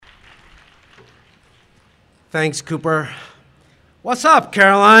Thanks, Cooper. What's up,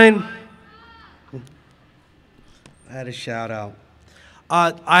 Caroline? I had a shout out.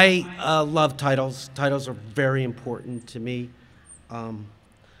 I love titles. Titles are very important to me.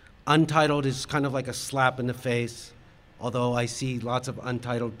 Untitled is kind of like a slap in the face, although I see lots of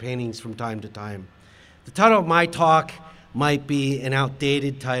untitled paintings from time to time. The title of my talk might be an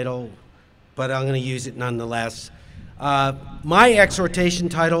outdated title, but I'm going to use it nonetheless. My exhortation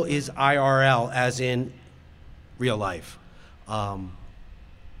title is IRL, as in real life.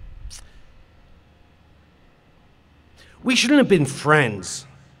 We shouldn't have been friends,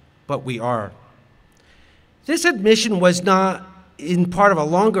 but we are. This admission was not in part of a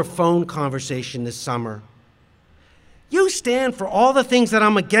longer phone conversation this summer. You stand for all the things that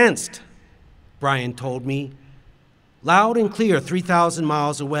I'm against, Brian told me, loud and clear 3,000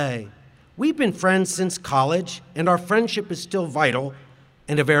 miles away. We've been friends since college, and our friendship is still vital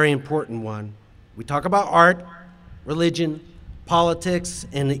and a very important one. We talk about art, religion, politics,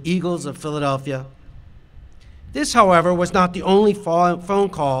 and the Eagles of Philadelphia. This, however, was not the only phone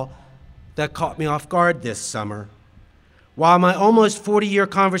call that caught me off guard this summer. While my almost 40-year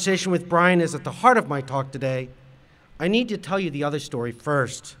conversation with Brian is at the heart of my talk today, I need to tell you the other story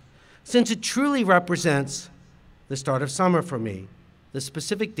first, since it truly represents the start of summer for me. The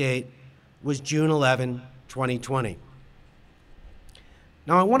specific date was June 11, 2020.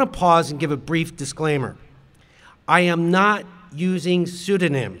 Now, I want to pause and give a brief disclaimer. I am not using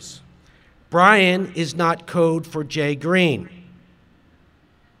pseudonyms. Brian is not code for Jay Green.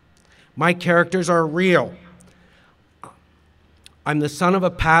 My characters are real. I'm the son of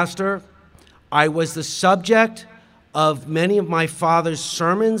a pastor. I was the subject of many of my father's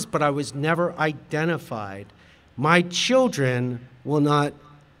sermons, but I was never identified. My children will not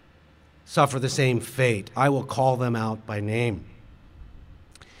suffer the same fate. I will call them out by name.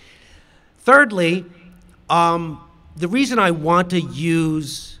 Thirdly, the reason I want to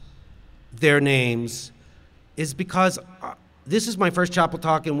use their names is because this is my first chapel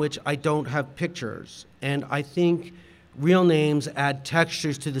talk in which I don't have pictures, and I think real names add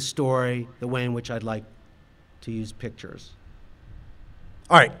textures to the story the way in which I'd like to use pictures.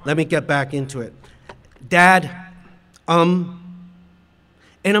 All right, let me get back into it. Dad, and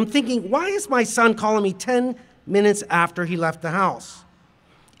I'm thinking, why is my son calling me 10 minutes after he left the house?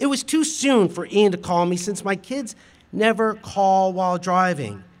 It was too soon for Ian to call me since my kids never call while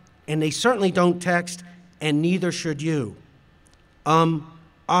driving, and they certainly don't text, and neither should you.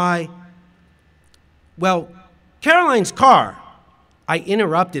 Caroline's car. I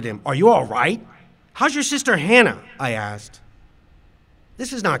interrupted him. Are you all right? How's your sister Hannah? I asked.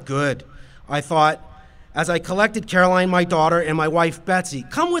 This is not good, I thought, as I collected Caroline, my daughter, and my wife Betsy.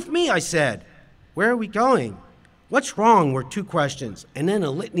 Come with me, I said. Where are we going? What's wrong were two questions, and then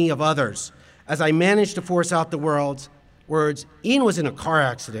a litany of others. As I managed to force out the words, Ian was in a car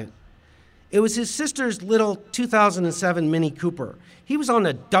accident. It was his sister's little 2007 Mini Cooper. He was on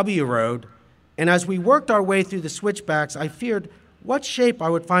the W road, and as we worked our way through the switchbacks, I feared what shape I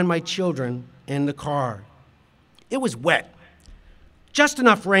would find my children in the car. It was wet, just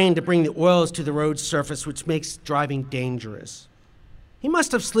enough rain to bring the oils to the road's surface, which makes driving dangerous. He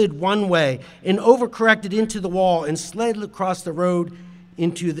must have slid one way and overcorrected into the wall and slid across the road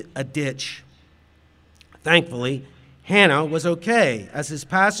into a ditch. Thankfully, Hannah was okay as his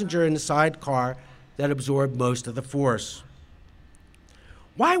passenger in the sidecar that absorbed most of the force.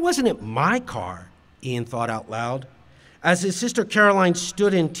 Why wasn't it my car? Ian thought out loud. As his sister Caroline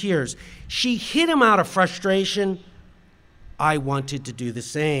stood in tears, she hit him out of frustration. I wanted to do the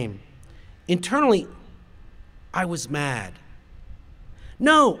same. Internally, I was mad.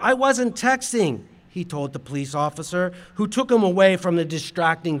 No, I wasn't texting, he told the police officer, who took him away from the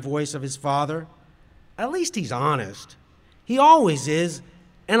distracting voice of his father. At least he's honest. He always is,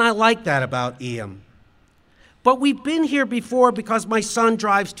 and I like that about Ian. But we've been here before because my son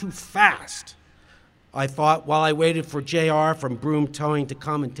drives too fast, I thought while I waited for JR from Broom Towing to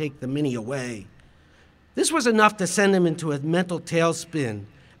come and take the Mini away. This was enough to send him into a mental tailspin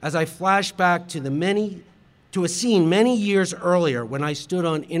as I flashed back to a scene many years earlier when I stood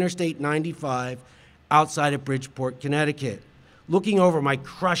on Interstate 95 outside of Bridgeport, Connecticut, looking over my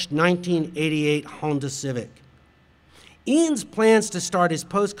crushed 1988 Honda Civic. Ian's plans to start his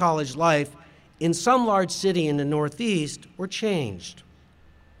post-college life in some large city in the Northeast were changed,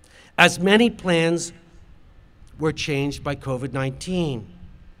 as many plans were changed by COVID-19.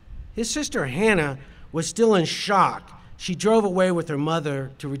 His sister Hannah was still in shock. She drove away with her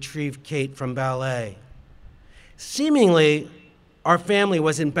mother to retrieve Kate from ballet. Seemingly, our family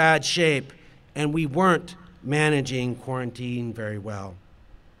was in bad shape, and we weren't managing quarantine very well.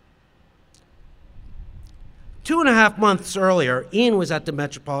 2.5 months earlier, Ian was at the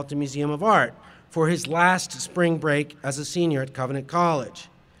Metropolitan Museum of Art for his last spring break as a senior at Covenant College.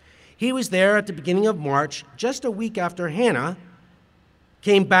 He was there at the beginning of March, just a week after Hannah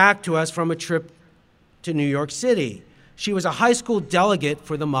came back to us from a trip to New York City. She was a high school delegate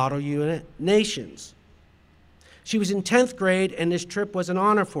for the Model United Nations. She was in 10th grade, and this trip was an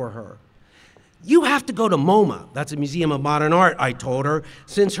honor for her. You have to go to MoMA, that's a Museum of Modern Art, I told her,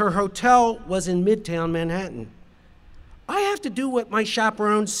 since her hotel was in Midtown Manhattan. I have to do what my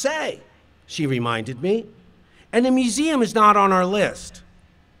chaperones say, she reminded me, and the museum is not on our list.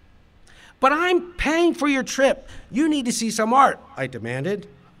 But I'm paying for your trip. You need to see some art, I demanded.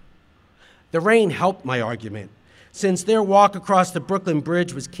 The rain helped my argument, since their walk across the Brooklyn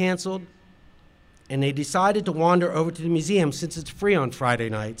Bridge was canceled, and they decided to wander over to the museum since it's free on Friday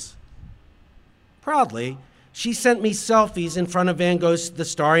nights. Proudly, she sent me selfies in front of Van Gogh's The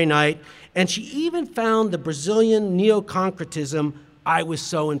Starry Night, and she even found the Brazilian neo-concretism I was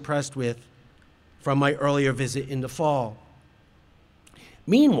so impressed with from my earlier visit in the fall.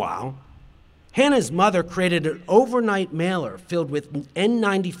 Meanwhile, Hannah's mother created an overnight mailer filled with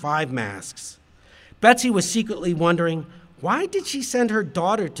N95 masks. Betsy was secretly wondering, why did she send her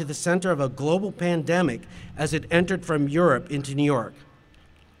daughter to the center of a global pandemic as it entered from Europe into New York?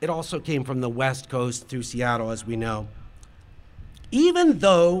 It also came from the West Coast through Seattle, as we know. Even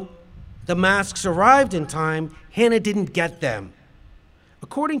though the masks arrived in time, Hannah didn't get them.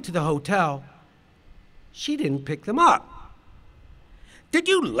 According to the hotel, she didn't pick them up. Did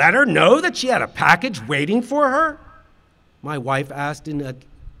you let her know that she had a package waiting for her? My wife asked in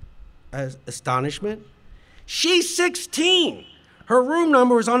astonishment. She's 16. Her room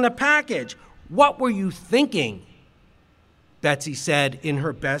number was on the package. What were you thinking? Betsy said in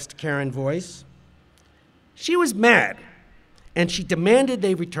her best Karen voice. She was mad, and she demanded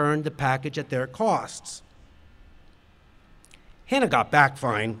they return the package at their costs. Hannah got back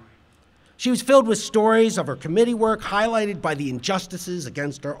fine. She was filled with stories of her committee work, highlighted by the injustices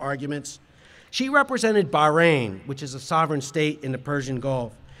against her arguments. She represented Bahrain, which is a sovereign state in the Persian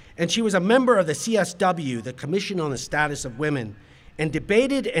Gulf, and she was a member of the CSW, the Commission on the Status of Women, and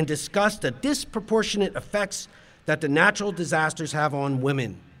debated and discussed the disproportionate effects that the natural disasters have on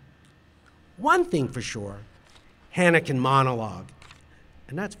women. One thing for sure, Hannah can monologue,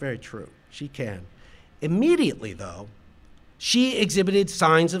 and that's very true. She can. Immediately, though, she exhibited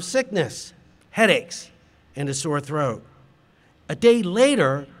signs of sickness, headaches, and a sore throat. A day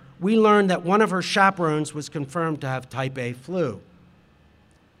later, we learned that one of her chaperones was confirmed to have type A flu.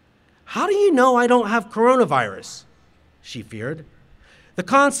 How do you know I don't have coronavirus? She feared. The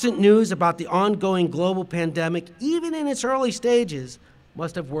constant news about the ongoing global pandemic, even in its early stages,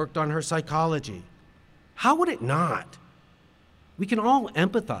 must have worked on her psychology. How would it not? We can all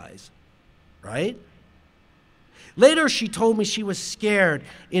empathize, right? Later, she told me she was scared.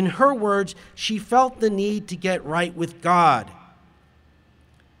 In her words, she felt the need to get right with God.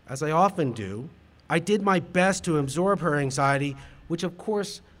 As I often do, I did my best to absorb her anxiety, which of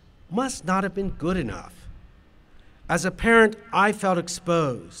course must not have been good enough. As a parent, I felt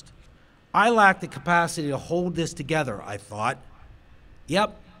exposed. I lacked the capacity to hold this together, I thought.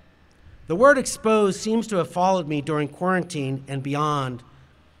 Yep, the word exposed seems to have followed me during quarantine and beyond.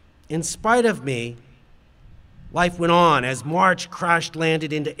 In spite of me, life went on as March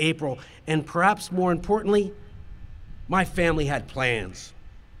crash-landed into April, and perhaps more importantly, my family had plans.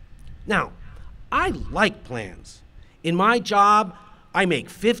 Now, I like plans. In my job, I make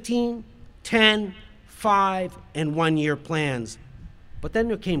 15, 10, 5, and 1-year plans. But then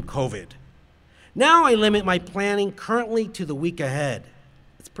there came COVID. Now I limit my planning currently to the week ahead.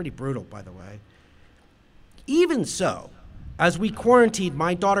 It's pretty brutal, by the way. Even so, as we quarantined,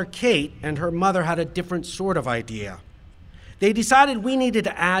 my daughter Kate and her mother had a different sort of idea. They decided we needed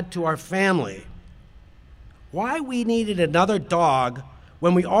to add to our family. Why we needed another dog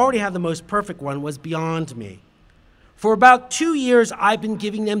when we already had the most perfect one was beyond me. For about 2 years, I've been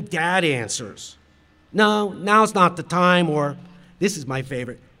giving them dad answers. No, now's not the time, or this is my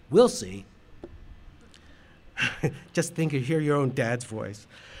favorite, we'll see. Just hear your own dad's voice.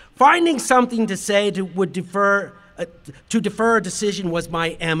 Finding something to say to defer a decision was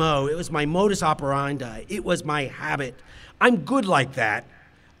my MO. It was my modus operandi. It was my habit. I'm good like that.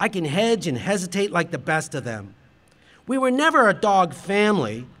 I can hedge and hesitate like the best of them. We were never a dog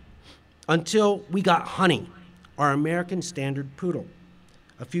family until we got Honey, our American Standard Poodle,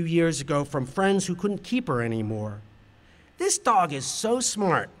 a few years ago from friends who couldn't keep her anymore. This dog is so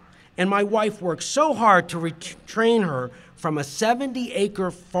smart, and my wife worked so hard to retrain her from a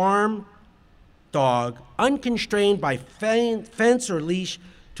 70-acre farm dog, unconstrained by fence or leash,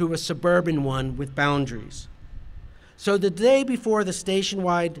 to a suburban one with boundaries. So the day before the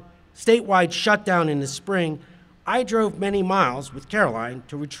statewide shutdown in the spring, I drove many miles with Caroline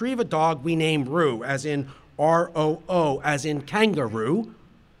to retrieve a dog we named Roo, as in R-O-O, as in kangaroo,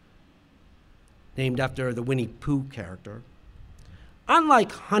 named after the Winnie Pooh character.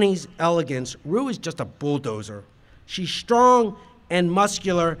 Unlike Honey's elegance, Roo is just a bulldozer. She's strong and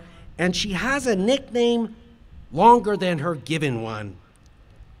muscular, and she has a nickname longer than her given one.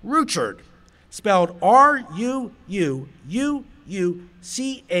 Ruchard, spelled R-U-U-U-U-C-H-E-R-E-D.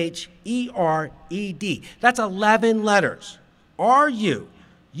 That's 11 letters. R-U-U-U-C-H-E-R-E-D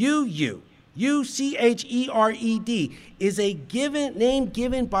is a name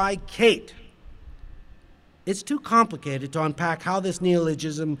given by Kate. It's too complicated to unpack how this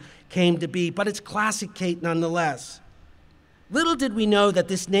neologism came to be, but it's classic Kate nonetheless. Little did we know that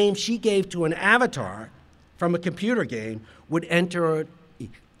this name she gave to an avatar from a computer game would enter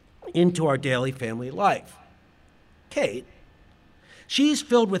into our daily family life. Kate, she's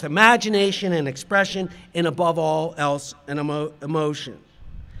filled with imagination and expression, and above all else, an emotion.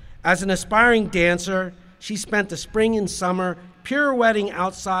 As an aspiring dancer, she spent the spring and summer pirouetting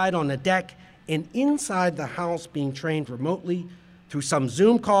outside on the deck and inside the house, being trained remotely through some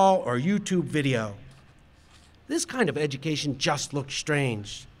Zoom call or YouTube video. This kind of education just looked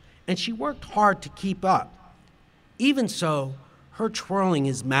strange, and she worked hard to keep up. Even so, her twirling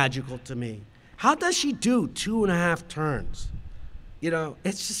is magical to me. How does she do 2.5 turns? You know,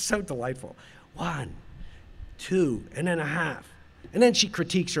 it's just so delightful. 1, 2, and then a half. And then she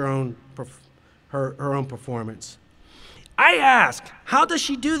critiques her own performance. I ask, how does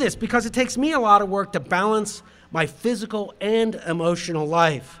she do this? Because it takes me a lot of work to balance my physical and emotional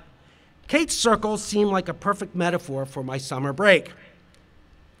life. Kate's circles seem like a perfect metaphor for my summer break.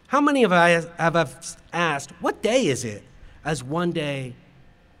 How many of us have asked, what day is it, as one day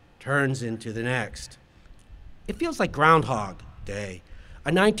turns into the next? It feels like Groundhog Day,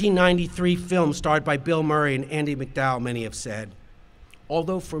 a 1993 film starred by Bill Murray and Andie MacDowell, many have said.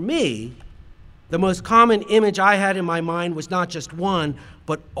 Although for me, the most common image I had in my mind was not just one,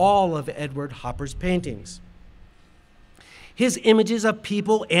 but all of Edward Hopper's paintings. His images of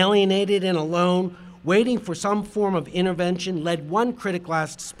people alienated and alone, waiting for some form of intervention, led one critic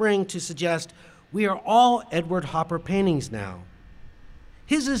last spring to suggest we are all Edward Hopper paintings now.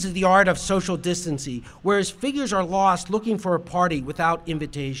 His is the art of social distancing, whereas figures are lost looking for a party without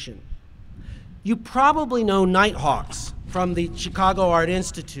invitation. You probably know Nighthawks from the Chicago Art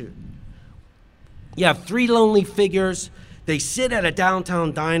Institute. You have 3 lonely figures. They sit at a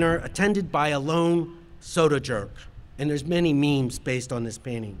downtown diner attended by a lone soda jerk. And there's many memes based on this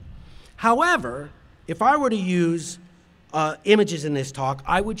painting. However, if I were to use images in this talk,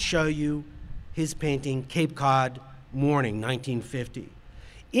 I would show you his painting, Cape Cod Morning, 1950.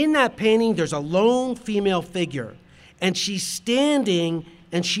 In that painting, there's a lone female figure, and she's standing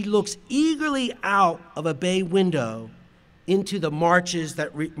and she looks eagerly out of a bay window into the marshes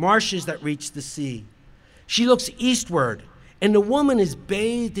that reach the sea. She looks eastward, and the woman is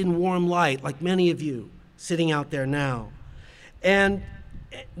bathed in warm light, like many of you sitting out there now. And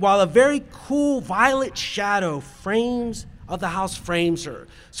while a very cool violet shadow of the house frames her.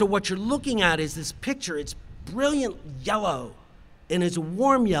 So what you're looking at is this picture. It's brilliant yellow, and it's a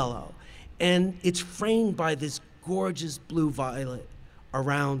warm yellow, and it's framed by this gorgeous blue violet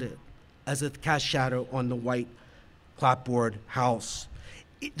around it as it casts shadow on the white clapboard house.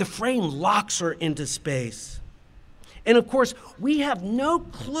 The frame locks her into space. And of course, we have no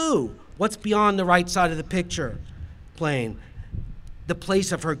clue what's beyond the right side of the picture plane, the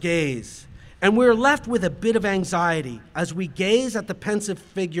place of her gaze. And we're left with a bit of anxiety as we gaze at the pensive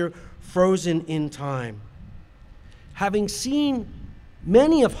figure frozen in time. Having seen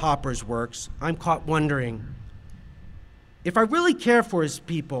many of Hopper's works, I'm caught wondering, if I really care for his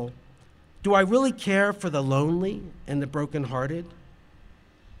people, do I really care for the lonely and the brokenhearted?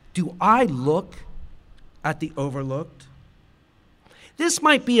 Do I look at the overlooked? This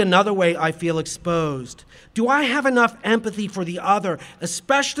might be another way I feel exposed. Do I have enough empathy for the other,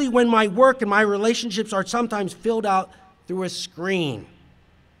 especially when my work and my relationships are sometimes filled out through a screen?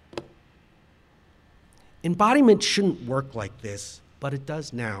 Embodiment shouldn't work like this, but it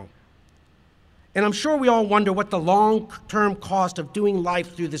does now. And I'm sure we all wonder what the long-term cost of doing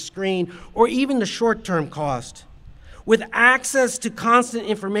life through the screen, or even the short-term cost. With access to constant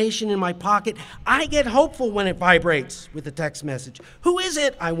information in my pocket, I get hopeful when it vibrates with a text message. Who is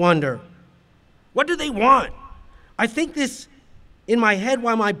it, I wonder? What do they want? I think this in my head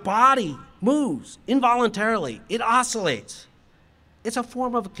while my body moves involuntarily. It oscillates. It's a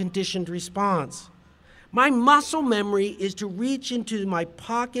form of a conditioned response. My muscle memory is to reach into my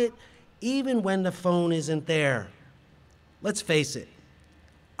pocket even when the phone isn't there. Let's face it,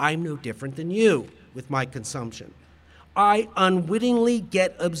 I'm no different than you with my consumption. I unwittingly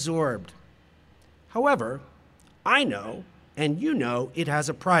get absorbed. However, I know, and you know, it has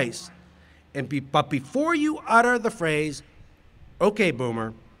a price. But before you utter the phrase, "Okay,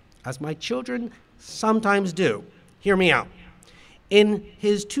 boomer," as my children sometimes do, hear me out. In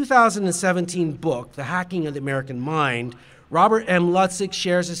his 2017 book, The Hacking of the American Mind, Robert M. Lutzig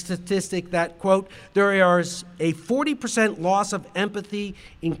shares a statistic that, quote, there is a 40% loss of empathy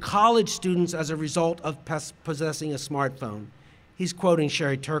in college students as a result of possessing a smartphone. He's quoting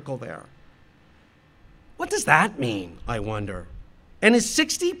Sherry Turkle there. What does that mean, I wonder? And is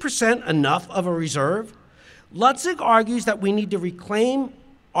 60% enough of a reserve? Lutzig argues that we need to reclaim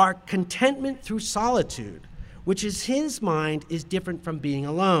our contentment through solitude, which in his mind is different from being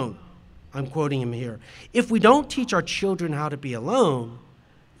alone. I'm quoting him here. If we don't teach our children how to be alone,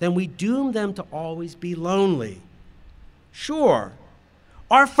 then we doom them to always be lonely. Sure,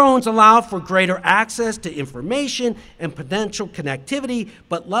 our phones allow for greater access to information and potential connectivity,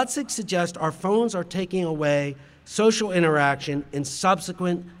 but Lutzig suggests our phones are taking away social interaction and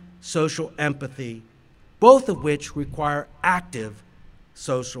subsequent social empathy, both of which require active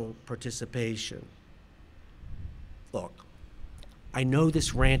social participation. Look, I know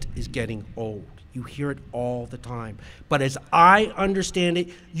this rant is getting old. You hear it all the time. But as I understand it,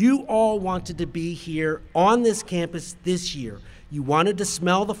 you all wanted to be here on this campus this year. You wanted to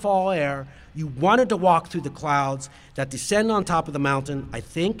smell the fall air. You wanted to walk through the clouds that descend on top of the mountain, I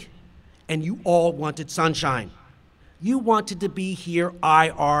think, and you all wanted sunshine. You wanted to be here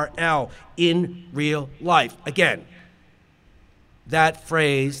IRL, in real life. Again, that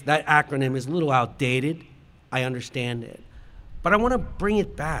phrase, that acronym is a little outdated. I understand it. But I want to bring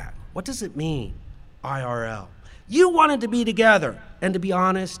it back. What does it mean, IRL? You wanted to be together, and to be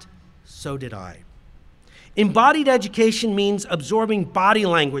honest, so did I. Embodied education means absorbing body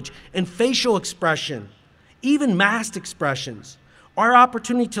language and facial expression, even masked expressions. Our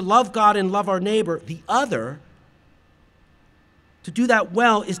opportunity to love God and love our neighbor, the other, to do that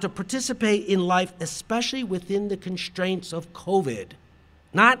well is to participate in life, especially within the constraints of COVID.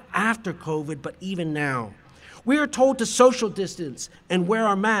 Not after COVID, but even now. We are told to social distance and wear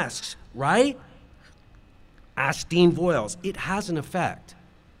our masks, right? Ask Dean Voiles. It has an effect.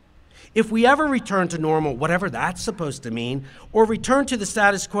 If we ever return to normal, whatever that's supposed to mean, or return to the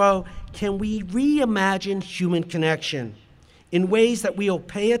status quo, can we reimagine human connection in ways that we'll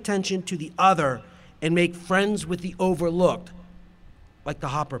pay attention to the other and make friends with the overlooked, like the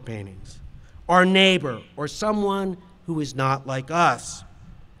Hopper paintings, our neighbor, or someone who is not like us?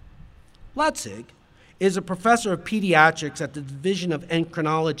 Lutzig is a professor of pediatrics at the Division of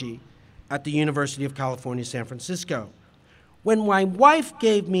Endocrinology at the University of California, San Francisco. When my wife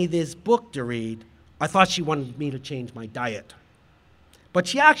gave me this book to read, I thought she wanted me to change my diet. But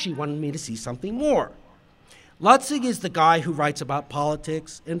she actually wanted me to see something more. Lutzig is the guy who writes about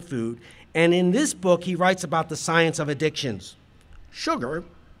politics and food, and in this book he writes about the science of addictions. Sugar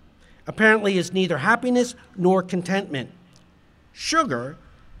apparently is neither happiness nor contentment. Sugar,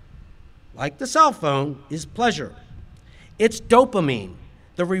 like the cell phone, is pleasure. It's dopamine,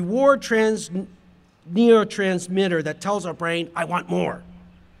 the reward neurotransmitter that tells our brain, I want more.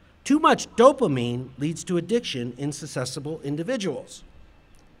 Too much dopamine leads to addiction in susceptible individuals.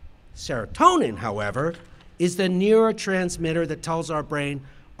 Serotonin, however, is the neurotransmitter that tells our brain,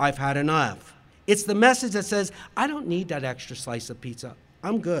 I've had enough. It's the message that says, I don't need that extra slice of pizza.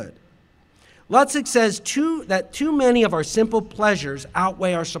 I'm good. Lutzig says that too many of our simple pleasures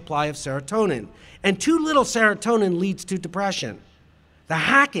outweigh our supply of serotonin, and too little serotonin leads to depression. The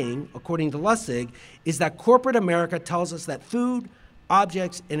hacking, according to Lutzig, is that corporate America tells us that food,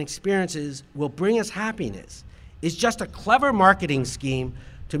 objects, and experiences will bring us happiness. It's just a clever marketing scheme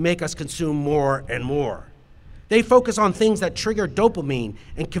to make us consume more and more. They focus on things that trigger dopamine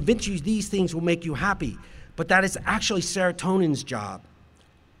and convince you these things will make you happy, but that is actually serotonin's job.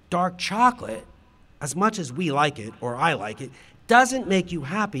 Dark chocolate, as much as we like it, or I like it, doesn't make you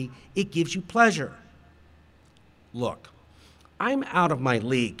happy, it gives you pleasure. Look, I'm out of my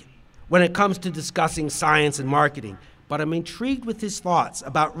league when it comes to discussing science and marketing, but I'm intrigued with his thoughts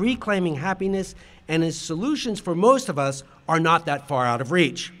about reclaiming happiness, and his solutions for most of us are not that far out of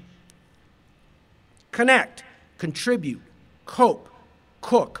reach. Connect, contribute, cope,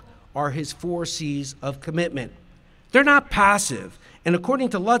 cook are his 4 C's of commitment. They're not passive, and according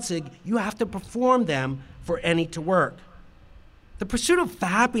to Lutzig, you have to perform them for any to work. The pursuit of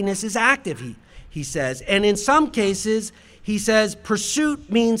happiness is active, he says, and in some cases, he says, pursuit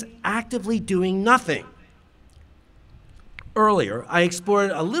means actively doing nothing. Earlier, I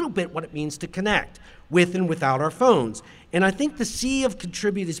explored a little bit what it means to connect with and without our phones. And I think the C of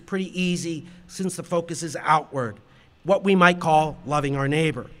contribute is pretty easy since the focus is outward, what we might call loving our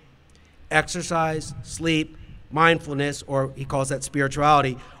neighbor. Exercise, sleep, mindfulness, or he calls that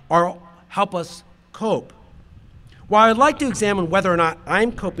spirituality, help us cope. While I'd like to examine whether or not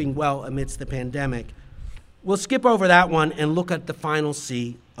I'm coping well amidst the pandemic, we'll skip over that one and look at the final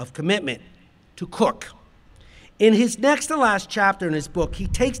C of commitment, to cook. In his next to last chapter in his book, he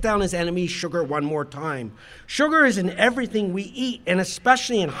takes down his enemy, sugar, one more time. Sugar is in everything we eat, and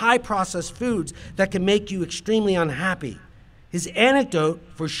especially in high-processed foods that can make you extremely unhappy. His antidote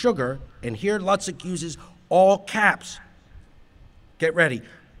for sugar, and here Lutzik uses all caps. Get ready.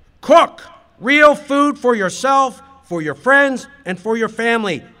 Cook real food for yourself, for your friends, and for your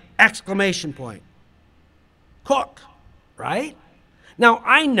family! Exclamation point. Cook, right? Now,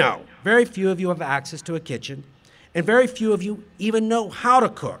 I know very few of you have access to a kitchen, and very few of you even know how to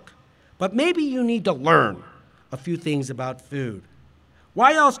cook. But maybe you need to learn a few things about food.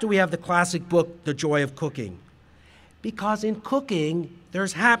 Why else do we have the classic book, The Joy of Cooking? Because in cooking,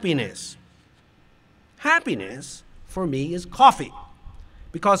 there's happiness. Happiness, for me, is coffee,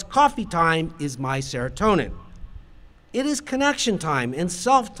 because coffee time is my serotonin. It is connection time and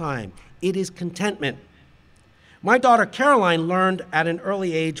self-time. It is contentment. My daughter Caroline learned at an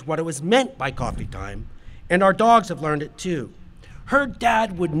early age what it was meant by coffee time, and our dogs have learned it too. Her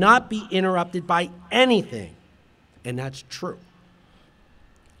dad would not be interrupted by anything, and that's true.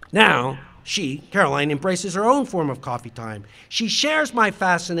 Now, Caroline, embraces her own form of coffee time. She shares my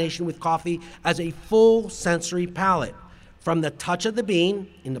fascination with coffee as a full sensory palette, from the touch of the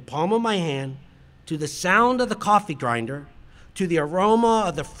bean in the palm of my hand, to the sound of the coffee grinder, to the aroma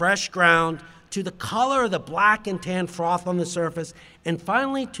of the fresh ground, to the color of the black and tan froth on the surface, and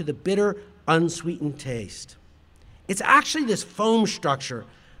finally to the bitter, unsweetened taste. It's actually this foam structure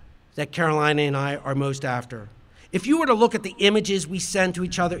that Caroline and I are most after. If you were to look at the images we send to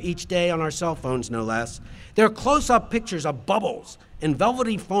each other each day on our cell phones, no less, they're close-up pictures of bubbles and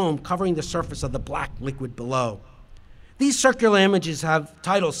velvety foam covering the surface of the black liquid below. These circular images have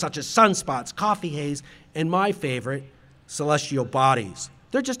titles such as sunspots, coffee haze, and my favorite, celestial bodies.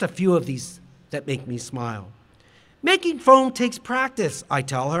 They're just a few of these that make me smile. Making foam takes practice, I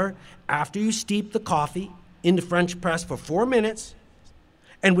tell her. After you steep the coffee in the French press for 4 minutes,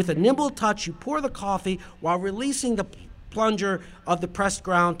 and with a nimble touch, you pour the coffee while releasing the plunger of the pressed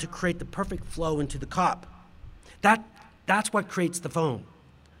ground to create the perfect flow into the cup. That's what creates the foam.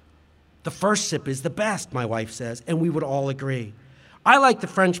 The first sip is the best, my wife says, and we would all agree. I like the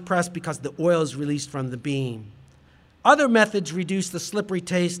French press because the oil is released from the bean. Other methods reduce the slippery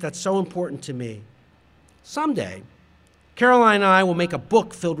taste that's so important to me. Someday, Caroline and I will make a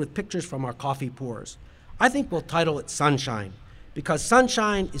book filled with pictures from our coffee pours. I think we'll title it Sunshine, because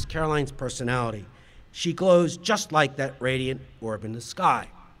sunshine is Caroline's personality. She glows just like that radiant orb in the sky.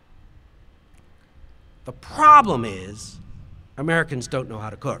 The problem is, Americans don't know how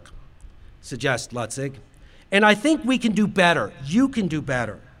to cook, suggests Lutzik. And I think we can do better. You can do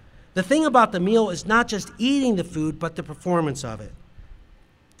better. The thing about the meal is not just eating the food, but the performance of it.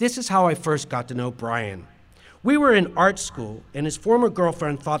 This is how I first got to know Brian. We were in art school, and his former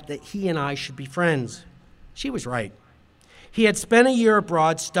girlfriend thought that he and I should be friends. She was right. He had spent a year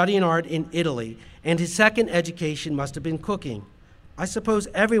abroad studying art in Italy, and his second education must have been cooking. I suppose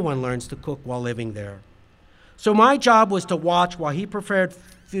everyone learns to cook while living there. So my job was to watch while he prepared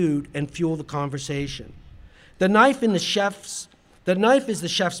food and fuel the conversation. The knife is the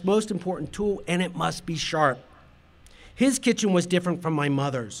chef's most important tool, and it must be sharp. His kitchen was different from my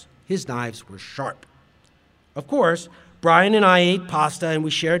mother's. His knives were sharp. Of course, Brian and I ate pasta and we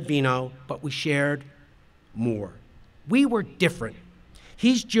shared vino, but we shared more. We were different.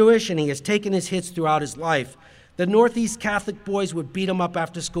 He's Jewish and he has taken his hits throughout his life. The Northeast Catholic boys would beat him up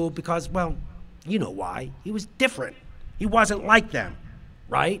after school because, well, you know why. He was different. He wasn't like them,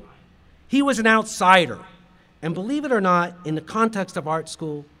 right? He was an outsider. And believe it or not, in the context of art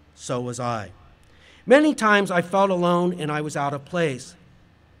school, so was I. Many times I felt alone and I was out of place.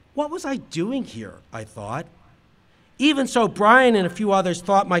 What was I doing here, I thought. Even so, Brian and a few others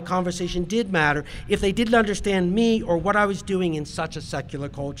thought my conversation did matter if they didn't understand me or what I was doing in such a secular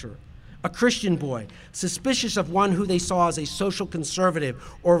culture. A Christian boy, suspicious of one who they saw as a social conservative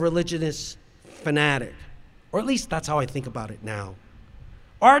or religious fanatic. Or at least that's how I think about it now.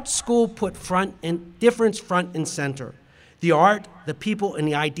 Art school put difference front and center. The art, the people, and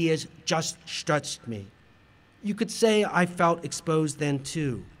the ideas just stretched me. You could say I felt exposed then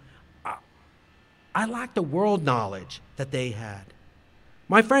too. I lacked the world knowledge that they had.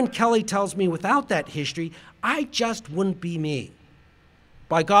 My friend Kelly tells me without that history, I just wouldn't be me.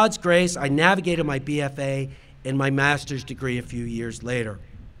 By God's grace, I navigated my BFA and my master's degree a few years later.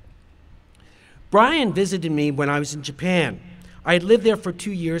 Brian visited me when I was in Japan. I had lived there for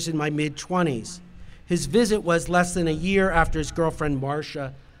 2 years in my mid-20s. His visit was less than a year after his girlfriend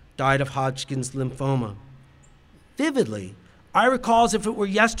Marcia died of Hodgkin's lymphoma. Vividly, I recall as if it were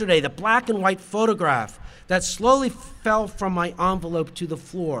yesterday the black and white photograph that slowly fell from my envelope to the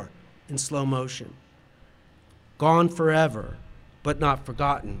floor in slow motion. Gone forever, but not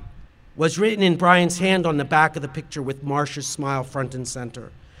forgotten, was written in Brian's hand on the back of the picture with Marcia's smile front and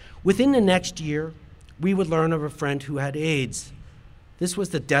center. Within the next year, we would learn of a friend who had AIDS. This was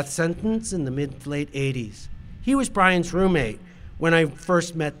the death sentence in the mid-late 80s. He was Brian's roommate when I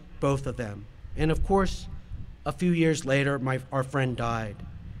first met both of them. And of course, a few years later, our friend died.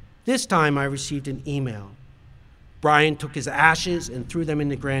 This time I received an email. Brian took his ashes and threw them in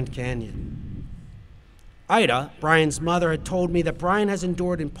the Grand Canyon. Ida, Brian's mother, had told me that Brian has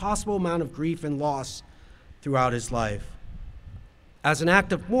endured an impossible amount of grief and loss throughout his life. As an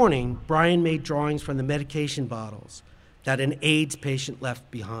act of mourning, Brian made drawings from the medication bottles that an AIDS patient left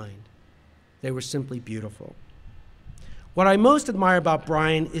behind. They were simply beautiful. What I most admire about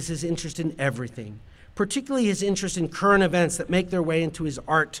Brian is his interest in everything, particularly his interest in current events that make their way into his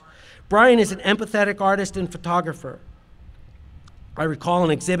art. Brian is an empathetic artist and photographer. I recall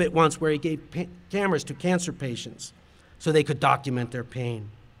an exhibit once where he gave cameras to cancer patients so they could document their pain.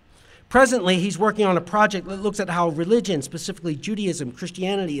 Presently, he's working on a project that looks at how religion, specifically Judaism,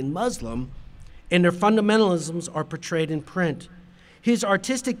 Christianity, and Muslim, and their fundamentalisms are portrayed in print. His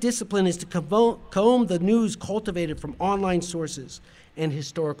artistic discipline is to comb the news cultivated from online sources and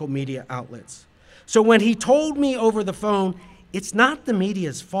historical media outlets. So when he told me over the phone, it's not the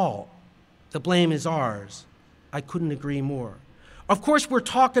media's fault, the blame is ours, I couldn't agree more. Of course, we're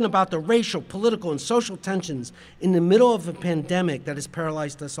talking about the racial, political, and social tensions in the middle of a pandemic that has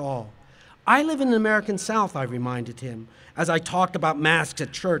paralyzed us all. I live in the American South, I reminded him, as I talked about masks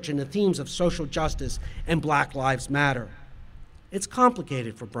at church and the themes of social justice and Black Lives Matter. It's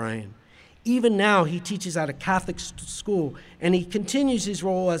complicated for Brian. Even now, he teaches at a Catholic school, and he continues his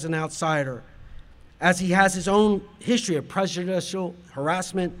role as an outsider, as he has his own history of prejudicial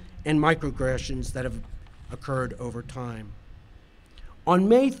harassment and microaggressions that have occurred over time. On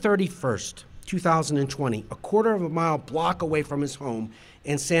May 31st, 2020, a quarter of a mile block away from his home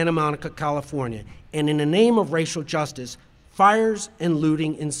in Santa Monica, California, and in the name of racial justice, fires and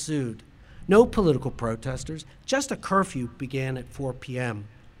looting ensued. No political protesters, just a curfew began at 4 p.m.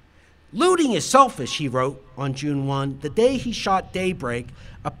 Looting is selfish, he wrote on June 1, the day he shot Daybreak,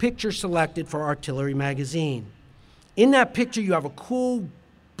 a picture selected for Artillery magazine. In that picture, you have a cool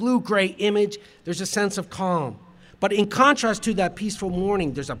blue-gray image. There's a sense of calm. But in contrast to that peaceful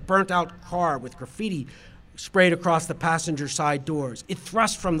morning, there's a burnt-out car with graffiti sprayed across the passenger side doors. It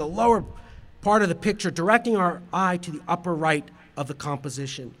thrusts from the lower part of the picture, directing our eye to the upper right of the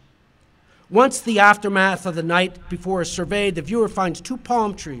composition. Once the aftermath of the night before is surveyed, the viewer finds 2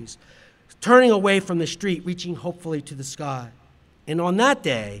 palm trees turning away from the street, reaching hopefully to the sky. And on that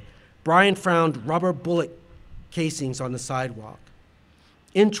day, Brian found rubber bullet casings on the sidewalk.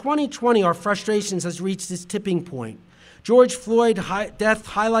 In 2020, our frustrations has reached its tipping point. George Floyd's death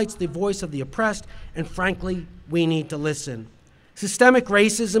highlights the voice of the oppressed, and frankly, we need to listen. Systemic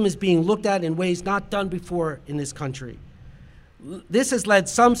racism is being looked at in ways not done before in this country. This has led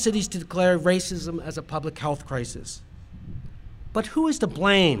some cities to declare racism as a public health crisis. But who is to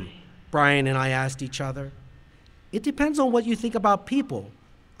blame? Brian and I asked each other. It depends on what you think about people,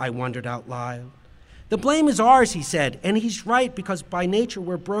 I wondered out loud. The blame is ours, he said, and he's right because by nature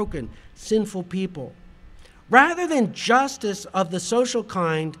we're broken, sinful people. Rather than justice of the social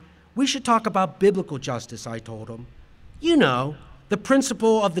kind, we should talk about biblical justice, I told him. You know, the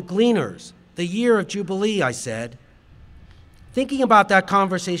principle of the gleaners, the year of Jubilee, I said. Thinking about that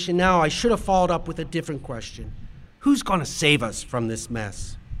conversation now, I should have followed up with a different question. Who's going to save us from this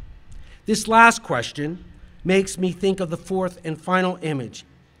mess? This last question makes me think of the fourth and final image,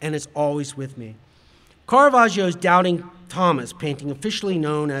 and it's always with me. Caravaggio's Doubting Thomas painting, officially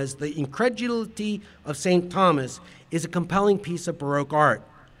known as The Incredulity of St. Thomas, is a compelling piece of Baroque art.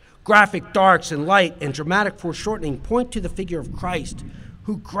 Graphic darks and light and dramatic foreshortening point to the figure of Christ,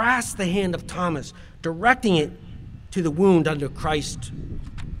 who grasps the hand of Thomas, directing it to the wound under Christ's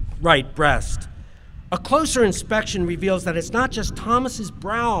right breast. A closer inspection reveals that it's not just Thomas's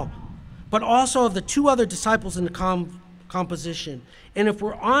brow, but also of the 2 other disciples in the composition. And if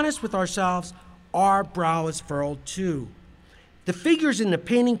we're honest with ourselves, our brow is furrowed too. The figures in the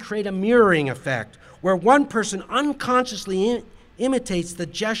painting create a mirroring effect, where one person unconsciously imitates the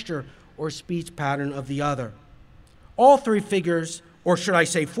gesture or speech pattern of the other. All three figures, or should I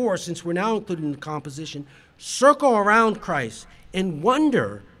say four, since we're now including the composition, circle around Christ and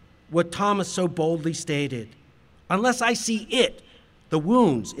wonder what Thomas so boldly stated. Unless I see it, the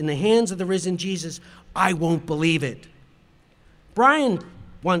wounds in the hands of the risen Jesus, I won't believe it. Brian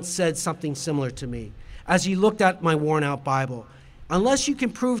once said something similar to me as he looked at my worn-out Bible. Unless you can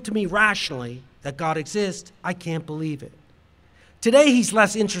prove to me rationally that God exists, I can't believe it. Today, he's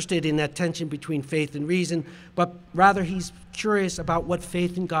less interested in that tension between faith and reason, but rather he's curious about what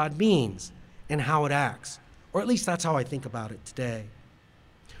faith in God means and how it acts. Or at least that's how I think about it today.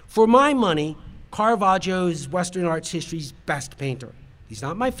 For my money, Caravaggio is Western arts history's best painter. He's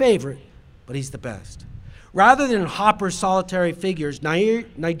not my favorite, but he's the best. Rather than Hopper's solitary figures,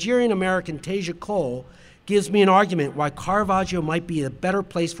 Nigerian-American Tasia Cole gives me an argument why Caravaggio might be a better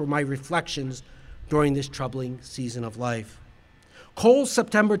place for my reflections during this troubling season of life. Cole's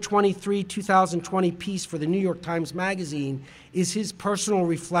September 23, 2020 piece for the New York Times Magazine is his personal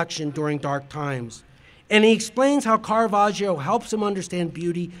reflection during dark times, and he explains how Caravaggio helps him understand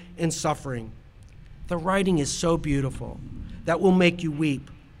beauty and suffering. The writing is so beautiful that will make you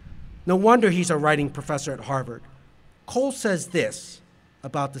weep. No wonder he's a writing professor at Harvard. Cole says this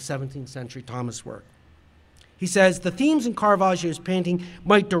about the 17th century Thomas work. He says, the themes in Caravaggio's painting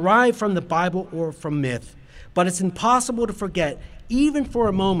might derive from the Bible or from myth, but it's impossible to forget, even for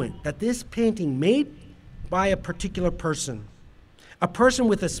a moment, that this painting made by a particular person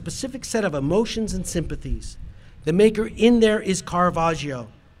with a specific set of emotions and sympathies. The maker in there is Caravaggio.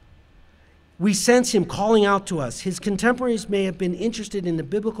 We sense him calling out to us. His contemporaries may have been interested in the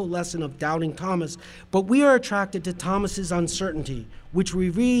biblical lesson of doubting Thomas, but we are attracted to Thomas's uncertainty, which we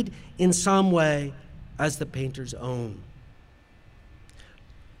read in some way as the painter's own.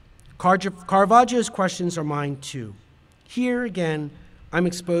 Caravaggio's questions are mine too. Here again, I'm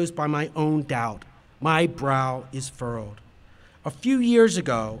exposed by my own doubt. My brow is furrowed. A few years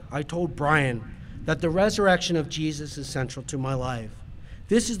ago, I told Brian that the resurrection of Jesus is central to my life.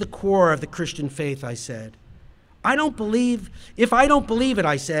 This is the core of the Christian faith, I said. If I don't believe it,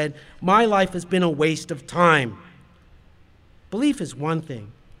 I said, my life has been a waste of time. Belief is one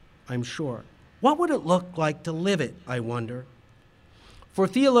thing, I'm sure. What would it look like to live it, I wonder? For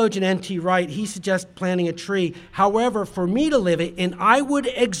theologian N.T. Wright, he suggests planting a tree. However, for me to live it, and I would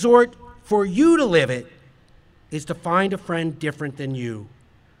exhort for you to live it, is to find a friend different than you,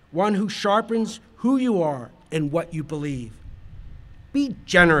 one who sharpens who you are and what you believe. Be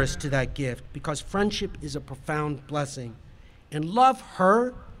generous to that gift, because friendship is a profound blessing, and love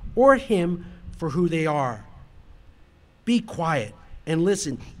her or him for who they are. Be quiet and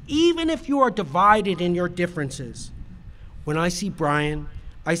listen, even if you are divided in your differences. When I see Brian,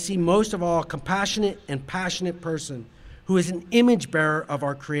 I see most of all a compassionate and passionate person who is an image bearer of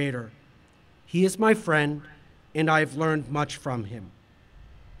our Creator. He is my friend, and I've learned much from him.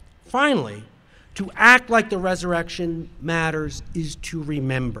 Finally, to act like the resurrection matters is to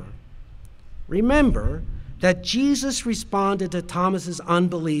remember. Remember that Jesus responded to Thomas's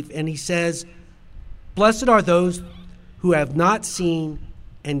unbelief, and he says, "Blessed are those who have not seen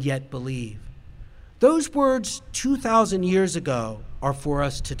and yet believe." Those words 2,000 years ago are for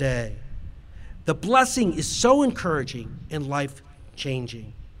us today. The blessing is so encouraging and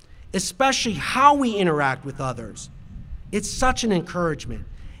life-changing, especially how we interact with others. It's such an encouragement,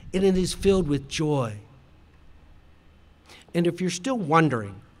 and it is filled with joy. And if you're still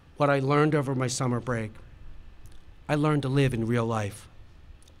wondering what I learned over my summer break, I learned to live in real life.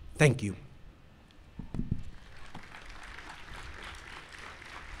 Thank you.